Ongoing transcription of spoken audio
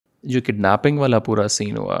जो kidnapping वाला पूरा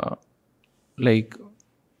scene हुआ, like,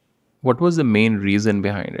 what was the main reason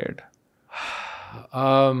behind it?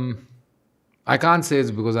 I can't say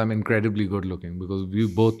it's because I'm incredibly good looking, because we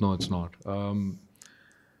both know it's not.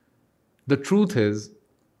 The truth is,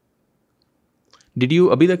 Did you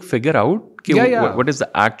abhi tak figure out कि Yeah. what is the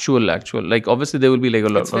actual, like, obviously there will be like a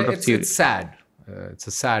lot of theories. it's sad. It's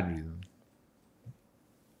a sad reason.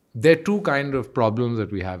 There are two kind of problems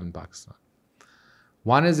that we have in Pakistan.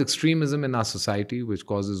 One is extremism in our society, which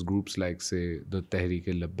causes groups like, say, the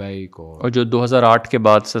Tehreek-e-Labbaik और जो 2008 के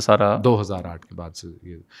बाद से सारा 2008 के बाद से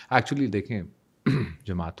ये actually देखें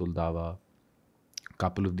Jamaatul Dawa,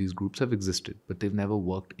 couple of these groups have existed, but they've never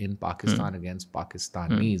worked in Pakistan against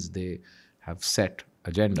Pakistanis. They have set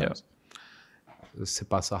agendas.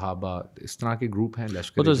 सिपा साहबा, इस तरह के ग्रुप हैं, वो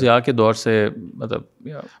लश्कर तो ज़िया के दौर से मतलब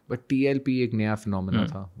बट TLP एक नया फिनोमेना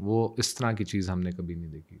था, वो इस तरह की चीज़ हमने कभी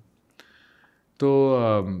नहीं देखी. तो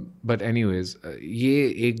बट एनीवेज ये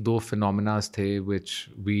एक दो फिनोमेनास थे which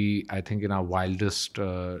we I think in our wildest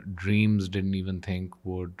dreams didn't even think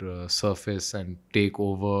would surface and take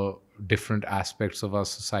over different aspects of our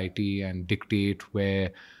society and dictate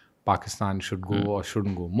where Pakistan should go or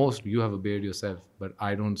shouldn't go. Most, you have a beard yourself, but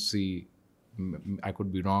I don't see, I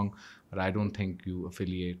could be wrong, but I don't think you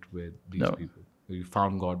affiliate with these people. You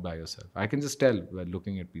found God by yourself. I can just tell by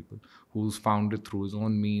looking at people who's found it through his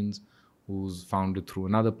own means, who's found it through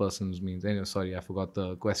another person's means. Anyway, sorry, I forgot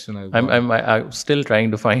the question. I'm still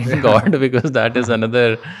trying to find God, because that is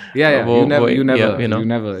another. Yeah. You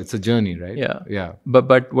never. It's a journey, right? Yeah.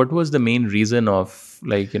 But what was the main reason of,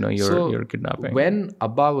 like, your kidnapping? When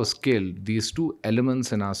Abba was killed, these two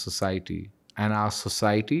elements in our society, and our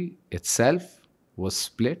society itself was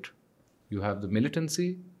split. You have the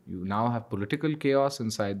militancy. You now have political chaos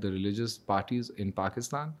inside the religious parties in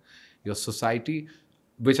Pakistan. Your society,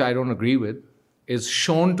 which I don't agree with, is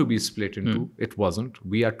shown to be split into. It wasn't.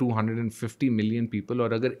 We are 250 million people,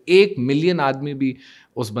 और अगर 1 million आदमी भी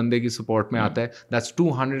उस बंदे की support में आता है, that's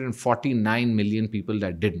 249 million people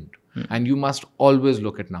that didn't. And you must always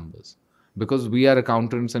look at numbers, because we are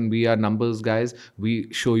accountants and we are numbers guys.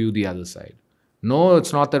 We show you the other side. No,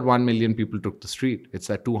 it's not that 1 million people took the street. It's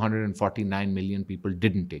that 249 million people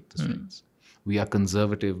didn't take the streets. We are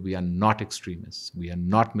conservative. We are not extremists. We are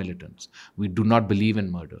not militants. We do not believe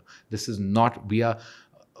in murder. This is not, we are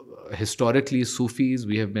historically Sufis.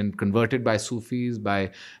 We have been converted by Sufis, by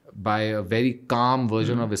a very calm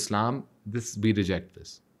version of Islam. We reject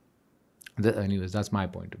this. Anyways, that's my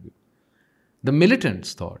point of view. The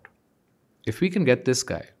militants thought, if we can get this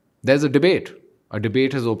guy, there's a debate. A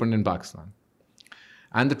debate has opened in Pakistan.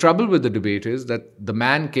 And the trouble with the debate is that the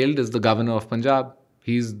man killed is the governor of Punjab.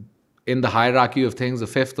 He's in the hierarchy of things, the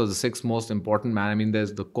 5th or the 6th most important man. I mean,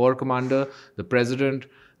 there's the corps commander, the president,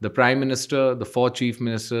 the prime minister, the 4 chief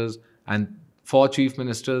ministers, and 4 chief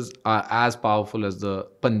ministers are as powerful as the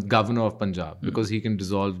governor of Punjab, because he can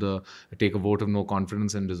take a vote of no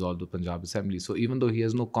confidence and dissolve the Punjab assembly. So even though he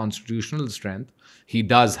has no constitutional strength, he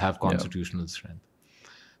does have constitutional strength.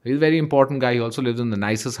 He's a very important guy. He also lives in the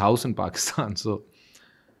nicest house in Pakistan. So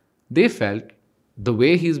they felt the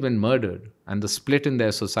way he's been murdered and the split in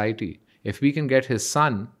their society, if we can get his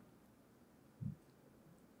son,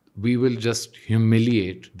 we will just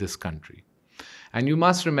humiliate this country. And you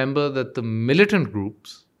must remember that the militant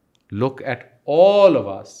groups look at all of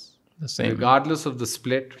us, the same, regardless of the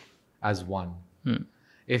split, as one.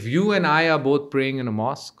 If you and I are both praying in a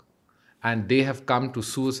mosque and they have come to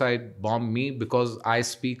suicide bomb me because I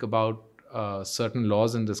speak about certain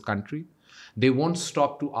laws in this country, they won't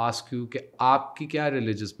stop to ask you कि आपकी क्या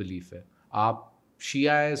religious belief है, आप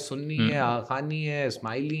शिया है, सुन्नी है, आखानी है,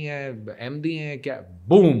 इस्माइली है, अहमदी हैं, क्या,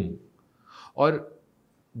 boom. और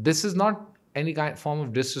this is not any kind form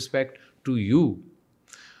of disrespect to you,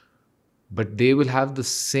 but they will have the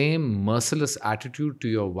same merciless attitude to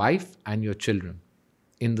your wife and your children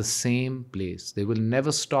in the same place. They will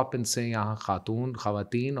never stop in saying यहाँ खातून,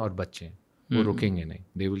 खवातीन और बच्चे, वो रुकेंगे नहीं.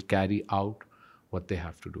 They will carry out what they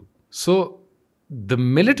have to do. So the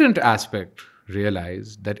militant aspect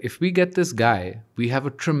realized that if we get this guy, we have a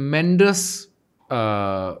tremendous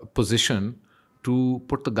position to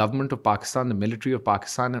put the government of Pakistan, the military of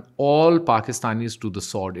Pakistan, and all Pakistanis to the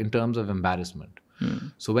sword in terms of embarrassment.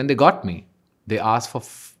 So when they got me, they asked for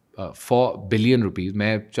 4 billion rupees.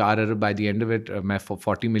 मैं 4 अरब by the end of it, मैं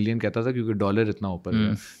 40 million कहता था क्योंकि dollar इतना ऊपर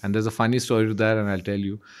है. And there's a funny story to that, and I'll tell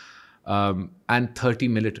you. And 30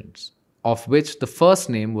 militants, of which the first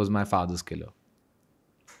name was my father's killer.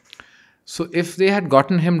 So if they had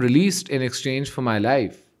gotten him released in exchange for my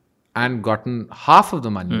life and gotten half of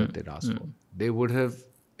the money that they'd asked for, they would have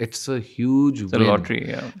It's a huge It's a win. lottery,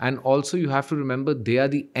 yeah. And also, you have to remember they are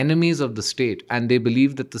the enemies of the state, and they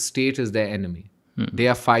believe that the state is their enemy. They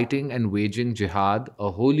are fighting and waging jihad, a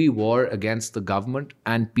holy war against the government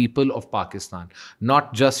and people of Pakistan,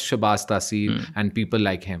 not just Shahbaz Taseer and people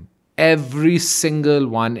like him. Every single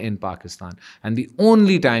one in Pakistan. And the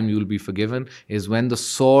only time you'll be forgiven is when the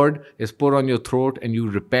sword is put on your throat and you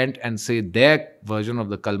repent and say their version of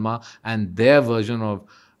the kalma and their version of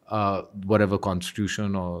whatever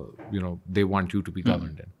constitution or they want you to be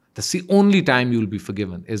governed in. That's the only time you'll be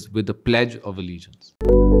forgiven, is with the pledge of allegiance.